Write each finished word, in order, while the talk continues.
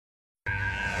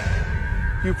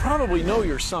You probably know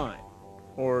your sign,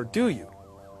 or do you?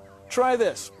 Try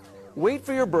this. Wait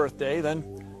for your birthday,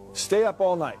 then stay up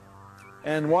all night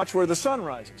and watch where the sun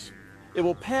rises. It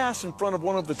will pass in front of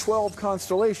one of the 12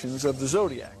 constellations of the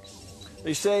zodiac.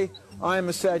 They say I'm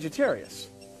a Sagittarius,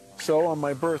 so on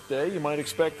my birthday you might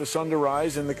expect the sun to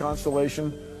rise in the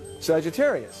constellation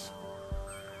Sagittarius.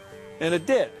 And it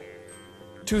did,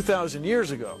 2,000 years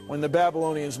ago, when the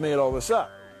Babylonians made all this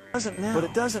up. It doesn't now. But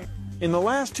it doesn't. In the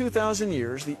last 2,000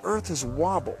 years, the Earth has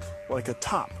wobbled like a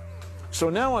top.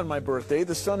 So now on my birthday,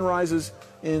 the sun rises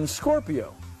in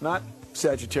Scorpio, not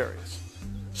Sagittarius.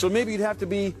 So maybe you'd have to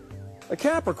be a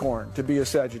Capricorn to be a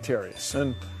Sagittarius,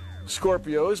 and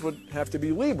Scorpios would have to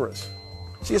be Libras.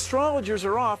 See, astrologers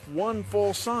are off one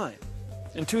full sign.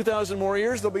 In 2,000 more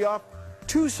years, they'll be off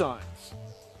 2 signs.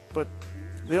 But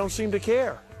they don't seem to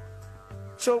care.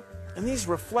 So, in these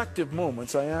reflective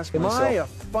moments, I ask myself, am I a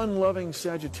fun-loving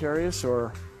Sagittarius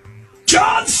or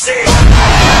John C.